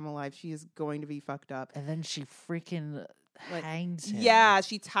does come alive, she is going to be fucked up. And then she freaking hangs him. Yeah,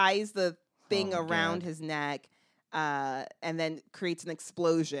 she ties the thing around his neck and then creates an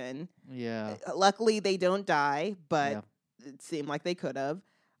explosion. Yeah. Luckily, they don't die, but it seemed like they could have.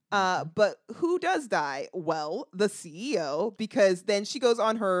 But who does die? Well, the CEO, because then she goes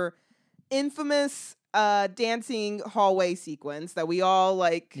on her infamous dancing hallway sequence that we all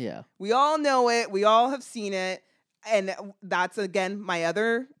like. Yeah. We all know it. We all have seen it. And that's, again, my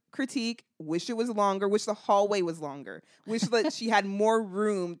other critique. Wish it was longer. Wish the hallway was longer. Wish that she had more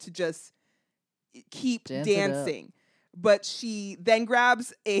room to just keep dancing. But she then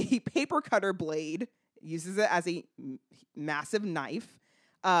grabs a paper cutter blade, uses it as a massive knife.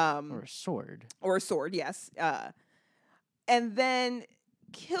 Or a sword. Or a sword, yes. And then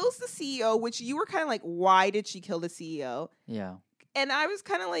kills the CEO, which you were kind of like, why did she kill the CEO? Yeah. And I was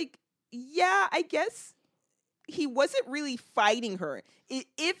kind of like, yeah, I guess he wasn't really fighting her.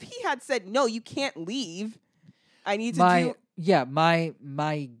 If he had said, no, you can't leave, I need to do... Yeah,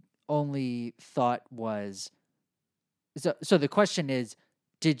 my only thought was... So the question is,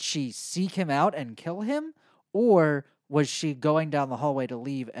 did she seek him out and kill him? Or was she going down the hallway to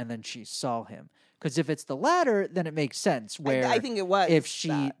leave and then she saw him? Because if it's the latter, then it makes sense. Where I think it was. If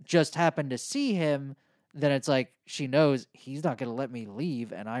she just happened to see him, then it's like she knows he's not going to let me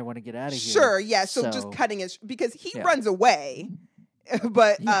leave and I want to get out of here. Sure, yeah. So just cutting his... Because he runs away,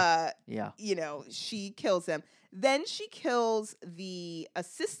 but, you know, she kills him. Then she kills the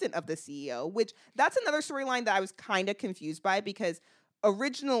assistant of the CEO, which that's another storyline that I was kind of confused by because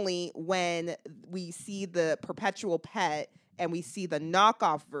originally when we see the perpetual pet and we see the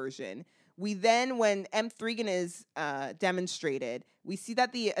knockoff version, we then, when M3gan is demonstrated, we see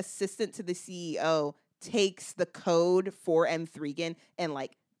that the assistant to the CEO takes the code for M3gan and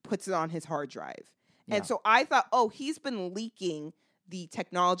like puts it on his hard drive. Yeah. And so I thought, oh, he's been leaking the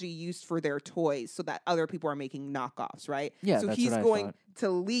technology used for their toys so that other people are making knockoffs, right? Yeah, so he's going to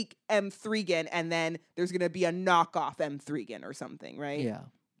leak M3gan and then there's going to be a knockoff M3gan or something, right? Yeah.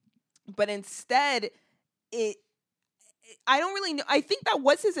 But instead, I don't really know. I think that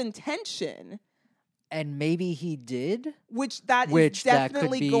was his intention. And maybe he did. Which is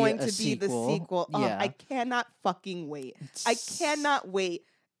definitely going to be the sequel. Yeah. I cannot fucking wait. I cannot wait.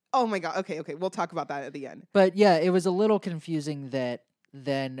 Oh my God. Okay. We'll talk about that at the end. But yeah, it was a little confusing that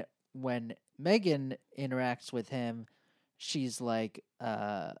then when Megan interacts with him, she's like,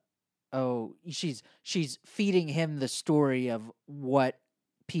 she's feeding him the story of what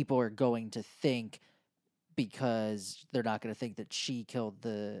people are going to think because they're not going to think that she killed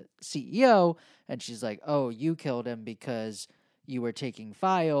the CEO. And she's like, oh, you killed him because you were taking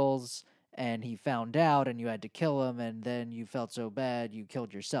files and he found out and you had to kill him and then you felt so bad you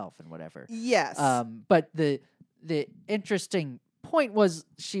killed yourself and whatever. Yes. But the interesting point was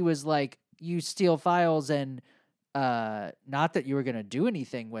she was like, you steal files and not that you were going to do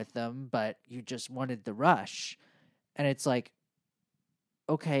anything with them, but you just wanted the rush. And it's like,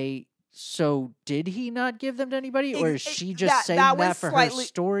 okay, so did he not give them to anybody, or is she just saying that for her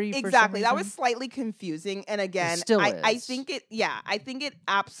story? Exactly, that was slightly confusing. And again, I think it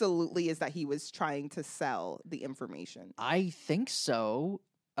absolutely is that he was trying to sell the information. I think so.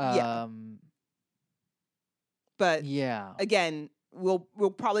 But yeah, again, we'll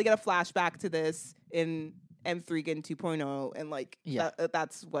probably get a flashback to this in M3gan 2.0, and like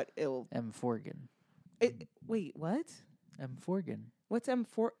that's what it'll M4gan. Wait, what? M4gan. What's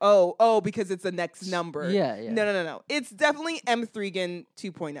M4? Oh, because it's the next number. Yeah. No. It's definitely M3gan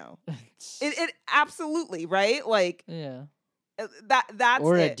 2.0. It absolutely, right? Like, yeah. That's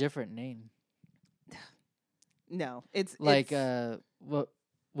or it. A different name. No, it's like what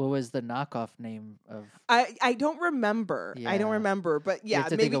was the knockoff name of? I don't remember. Yeah. I don't remember, but yeah, you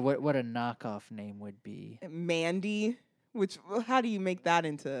have to think of what a knockoff name would be. Mandy. Which, how do you make that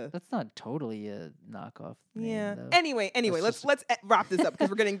into? That's not totally a knockoff name, yeah. though. Anyway, let's wrap this up because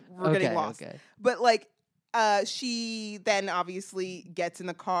we're getting lost. Okay. But like, she then obviously gets in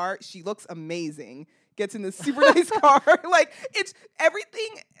the car. She looks amazing. Gets in this super nice car. Like, it's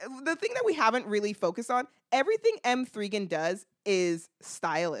everything. The thing that we haven't really focused on, everything M3gan does is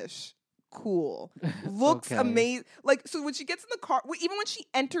stylish, cool, looks amazing. Like, so when she gets in the car, even when she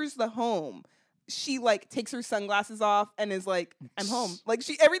enters the home, she like takes her sunglasses off and is like, I'm home. Like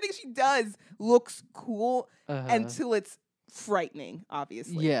everything she does looks cool until it's frightening,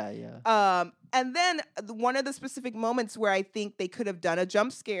 obviously. Yeah. And then one of the specific moments where I think they could have done a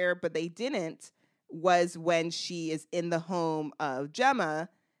jump scare, but they didn't, was when she is in the home of Gemma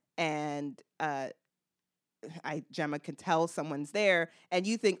and Gemma can tell someone's there and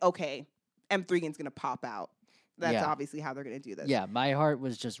you think, okay, M3gan's gonna pop out. That's obviously how they're going to do this. Yeah, my heart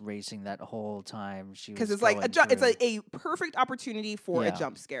was just racing that whole time. Because it's like it's a perfect opportunity for a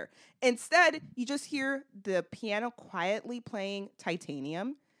jump scare. Instead, you just hear the piano quietly playing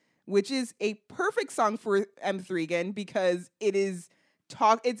Titanium, which is a perfect song for M3gan because it is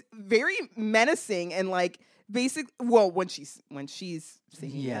it's very menacing and like basic. Well, when she's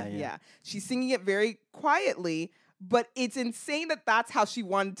singing it, she's singing it very quietly, but it's insane that that's how she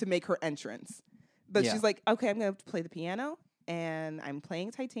wanted to make her entrance. But she's like, okay, I'm going to play the piano, and I'm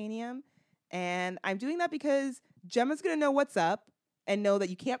playing Titanium, and I'm doing that because Gemma's going to know what's up and know that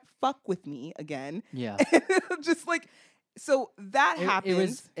you can't fuck with me again. Yeah. Just like, so that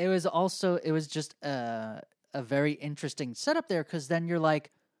happens. It was just a very interesting setup there because then you're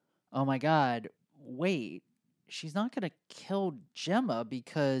like, oh my God, wait, she's not going to kill Gemma,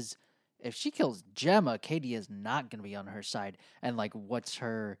 because if she kills Gemma, Katie is not going to be on her side. And, like, what's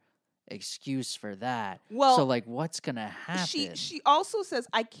her excuse for that? Well, so, like, what's going to happen? She also says,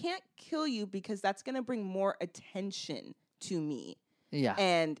 I can't kill you because that's going to bring more attention to me. Yeah.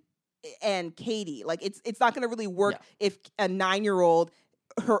 And Katie, like, it's not going to really work if a 9-year-old,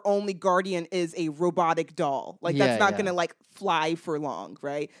 her only guardian is a robotic doll. Like, that's not going to, like, fly for long,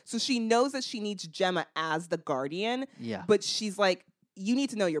 right? So she knows that she needs Gemma as the guardian. Yeah. But she's like, you need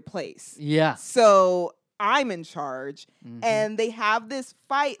to know your place. Yeah. So I'm in charge. Mm-hmm. And they have this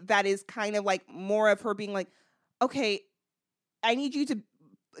fight that is kind of like more of her being like, okay, I need you to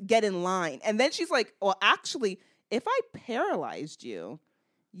get in line. And then she's like, well, actually, if I paralyzed you,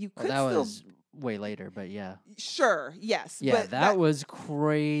 you could that still... was way later, but yeah. Sure, yes. Yeah, but that was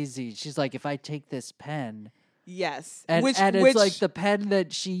crazy. She's like, if I take this pen... Yes. And it's like the pen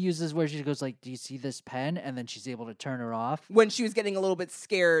that she uses where she goes like, do you see this pen? And then she's able to turn her off. When she was getting a little bit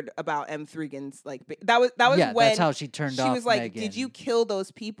scared about M. Threegan's, like, that was when... that's how she turned off She was like, Megan. Did you kill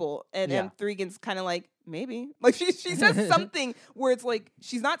those people? And M. Threegan's kind of like, maybe. Like, she says something where it's like,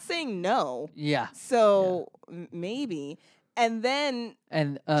 she's not saying no. Yeah. So, maybe... And then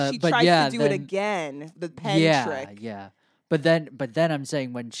she but tries to do it again, the pen trick. Yeah. But then I'm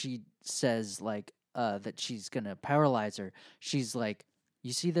saying when she says like that she's gonna paralyze her, she's like,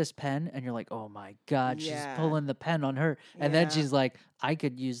 you see this pen? And you're like, oh my God, she's pulling the pen on her. And then she's like, I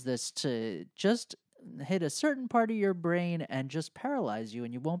could use this to just hit a certain part of your brain and just paralyze you,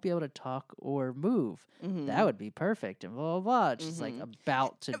 and you won't be able to talk or move. Mm-hmm. That would be perfect. And blah, blah, blah. She's like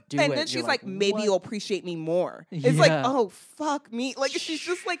about to do it. And then she's like, maybe you'll appreciate me more. It's like, oh, fuck me. Like, she's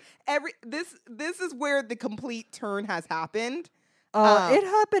just like, this is where the complete turn has happened. It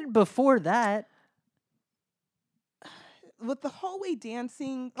happened before that. With the hallway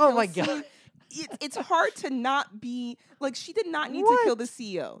dancing. Oh my God. It's hard to not be like, she did not need to kill the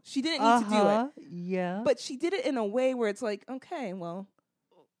CEO. She didn't need to do it. Yeah. But she did it in a way where it's like, okay, well,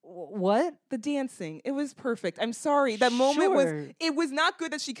 what? The dancing. It was perfect. I'm sorry. That moment was not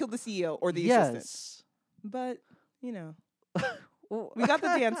good that she killed the CEO or the assistant. But, you know. We got the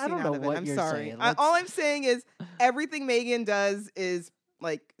dance scene out of it. I'm sorry. All I'm saying is everything Megan does is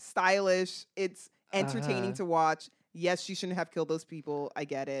like stylish. It's entertaining to watch. Yes, she shouldn't have killed those people. I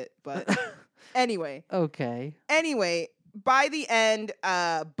get it. But anyway. Okay. Anyway, by the end,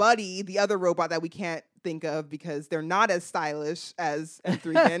 Buddy, the other robot that we can't think of because they're not as stylish as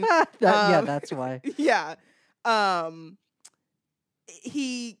M3 that's why. Yeah.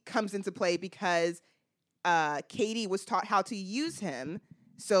 He comes into play because Katie was taught how to use him.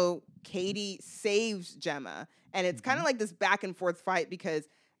 So Katie saves Gemma. And it's kind of like this back and forth fight because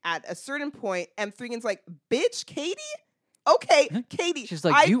at a certain point, M3's like, bitch, Katie? Okay, Katie. She's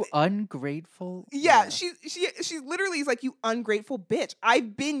like, you ungrateful? Yeah, she literally is like, you ungrateful bitch.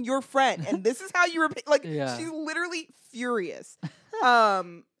 I've been your friend, and this is how you repay. Like, she's literally furious.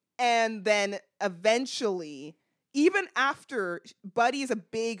 And then eventually, even after Buddy is a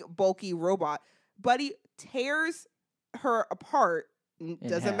big, bulky robot, Buddy tears her apart.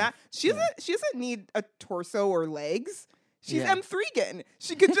 Doesn't matter. She doesn't need a torso or legs. She's M3gan.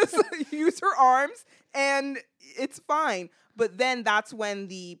 She could just use her arms and it's fine. But then that's when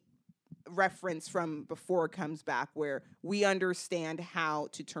the reference from before comes back where we understand how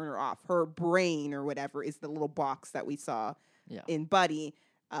to turn her off. Her brain or whatever is the little box that we saw in Buddy.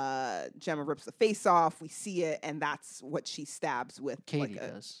 Gemma rips the face off. We see it, and that's what she stabs with. Katie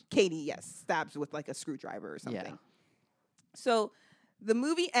does. Katie, yes, stabs with like a screwdriver or something. Yeah. So the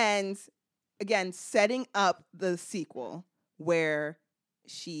movie ends, again, setting up the sequel where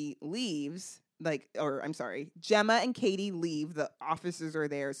she leaves, Gemma and Katie leave. The officers are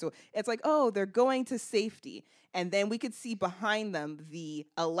there. So it's like, oh, they're going to safety. And then we could see behind them the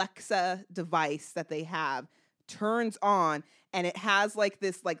Alexa device that they have turns on, and it has like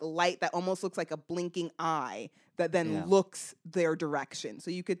this like light that almost looks like a blinking eye that then looks their direction.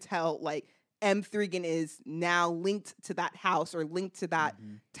 So you could tell like M3gan is now linked to that house or linked to that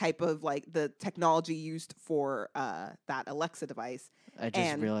type of like the technology used for that Alexa device. I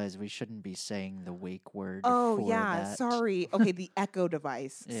just realized we shouldn't be saying the wake word. Oh, yeah. That. Sorry. Okay, the Echo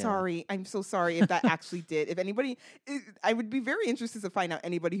device. Yeah. Sorry. I'm so sorry if that actually did. If anybody, I would be very interested to find out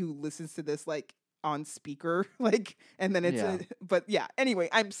anybody who listens to this like on speaker, like, and then it's, but yeah. Anyway,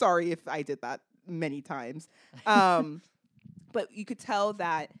 I'm sorry if I did that many times. But you could tell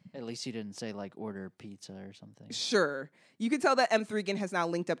that At least you didn't say, like, order pizza or something. Sure. You can tell that M3gan has now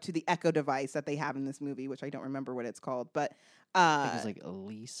linked up to the Echo device that they have in this movie, which I don't remember what it's called, but I think it's like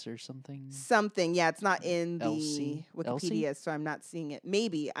Elise or something. Something, yeah. It's not in the Elsie? Wikipedia, so I'm not seeing it.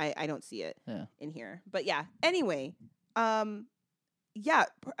 Maybe I don't see it in here, but yeah. Anyway, yeah,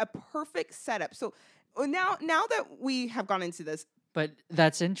 a perfect setup. So now that we have gone into this, but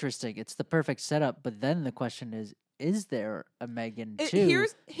that's interesting. It's the perfect setup. But then the question is there a Megan 2?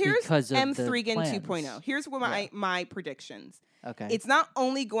 Here's M3gan 2.0. Here's what my predictions. Okay. It's not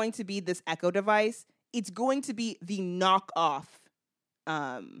only going to be this Echo device, it's going to be the knockoff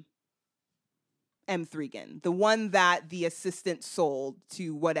M3gan, the one that the assistant sold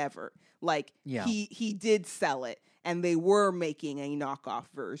to whatever. Like he did sell it, and they were making a knockoff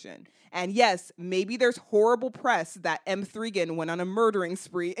version. And yes, maybe there's horrible press that M3gan went on a murdering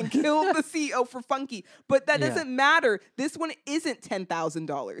spree and killed the CEO for Funky, but that doesn't matter. This one isn't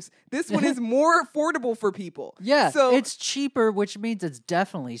 $10,000. This one is more affordable for people. Yeah, so it's cheaper, which means it's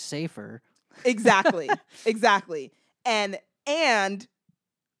definitely safer. Exactly. And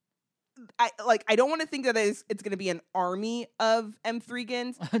I don't want to think that it's going to be an army of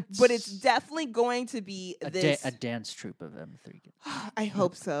M3gans, but it's definitely going to be a dance troupe of M3gans. I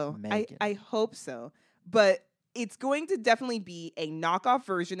hope so. I hope so. But it's going to definitely be a knockoff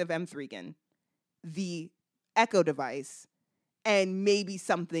version of M3gan, the Echo device, and maybe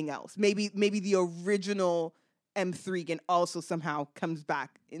something else. Maybe the original M3gan also somehow comes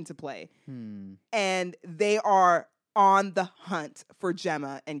back into play. And they are on the hunt for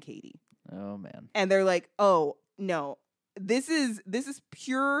Gemma and Katie. Oh man. And they're like, "Oh, no. This is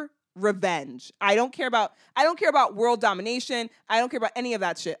pure revenge. I don't care about world domination. I don't care about any of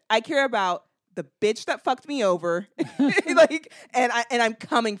that shit. I care about the bitch that fucked me over." and I'm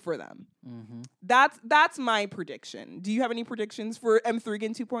coming for them. Mm-hmm. That's my prediction. Do you have any predictions for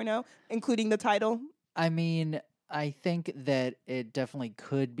M3gan 2.0, including the title? I mean, I think that it definitely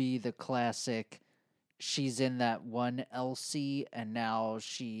could be the classic. She's in that one LC, and now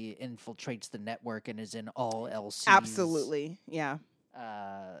she infiltrates the network and is in all LCs. Absolutely, yeah.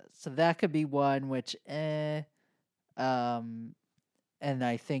 So that could be one, which, and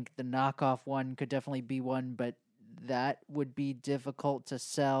I think the knockoff one could definitely be one, but that would be difficult to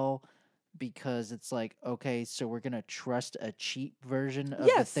sell because it's like, okay, so we're going to trust a cheap version of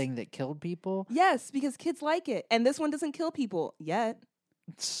the thing that killed people? Yes, because kids like it, and this one doesn't kill people yet.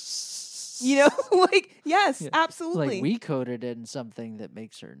 You know, yes, absolutely. Like we coded in something that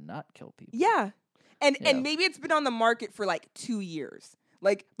makes her not kill people. Yeah. And maybe it's been on the market for 2 years.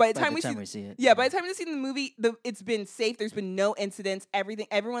 Like by the time we see it. Yeah, by the time we see the movie, it's been safe. There's been no incidents.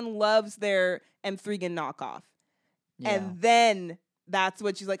 Everyone loves their M3gan knockoff. Yeah. And then that's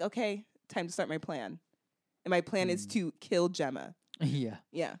what she's like, okay, time to start my plan. And my plan is to kill Gemma. Yeah.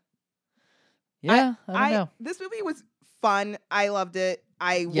 Yeah. Yeah, I don't know. This movie was fun. I loved it.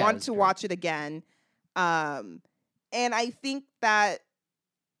 I want to watch it again. And I think that,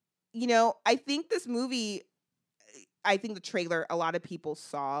 I think this movie, I think the trailer, a lot of people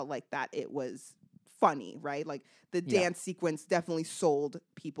saw that it was funny, right? Like the dance sequence definitely sold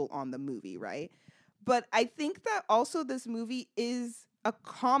people on the movie, right? But I think that also this movie is a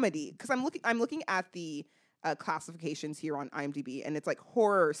comedy, because I'm looking at the classifications here on IMDb, and it's like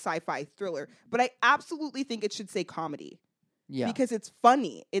horror, sci-fi, thriller. But I absolutely think it should say comedy. Yeah. Because it's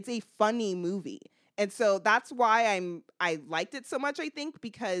funny. It's a funny movie. And so that's why I liked it so much, I think,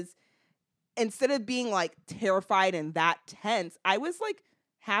 because instead of being terrified and that tense, I was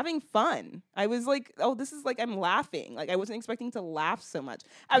having fun. I was like, oh, this is I'm laughing. I wasn't expecting to laugh so much.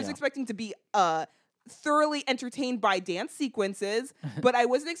 I was expecting to be thoroughly entertained by dance sequences, but I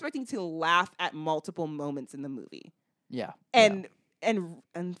wasn't expecting to laugh at multiple moments in the movie. Yeah. And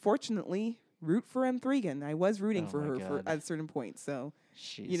unfortunately, root for M3gan. I was rooting for her at certain points. So,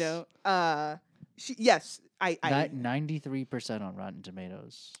 Jeez. I 93% on Rotten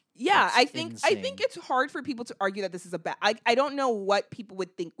Tomatoes. Yeah, I think it's hard for people to argue that this is a bad. I don't know what people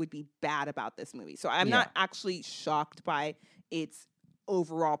would think would be bad about this movie. So I'm not actually shocked by its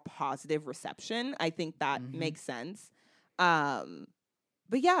overall positive reception. I think that makes sense. But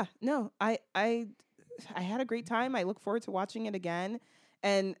yeah, no, I had a great time. I look forward to watching it again.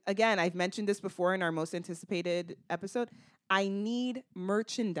 And again, I've mentioned this before in our most anticipated episode. I need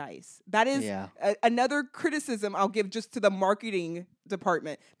merchandise. That is another criticism I'll give just to the marketing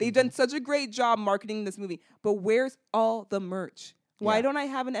department. They've done such a great job marketing this movie, but where's all the merch? Why don't I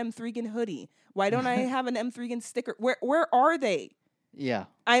have an M3gan hoodie? Why don't I have an M3gan sticker? Where are they? Yeah.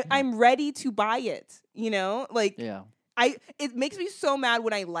 I'm ready to buy it, It makes me so mad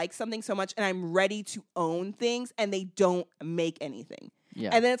when I like something so much and I'm ready to own things and they don't make anything. Yeah.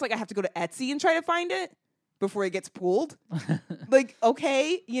 And then it's like I have to go to Etsy and try to find it before it gets pulled. Like,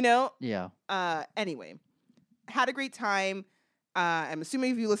 okay, you know? Yeah. Anyway, had a great time. I'm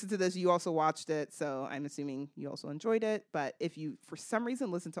assuming if you listened to this, you also watched it. So I'm assuming you also enjoyed it. But if you, for some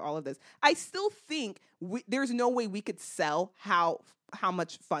reason, listen to all of this, I still think there's no way we could sell how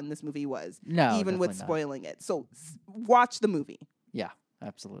much fun this movie was. No, even with definitely not. spoiling it. So watch the movie. Yeah,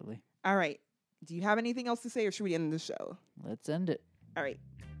 absolutely. All right. Do you have anything else to say, or should we end the show? Let's end it. All right.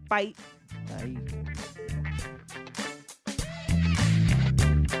 Bye. Bye.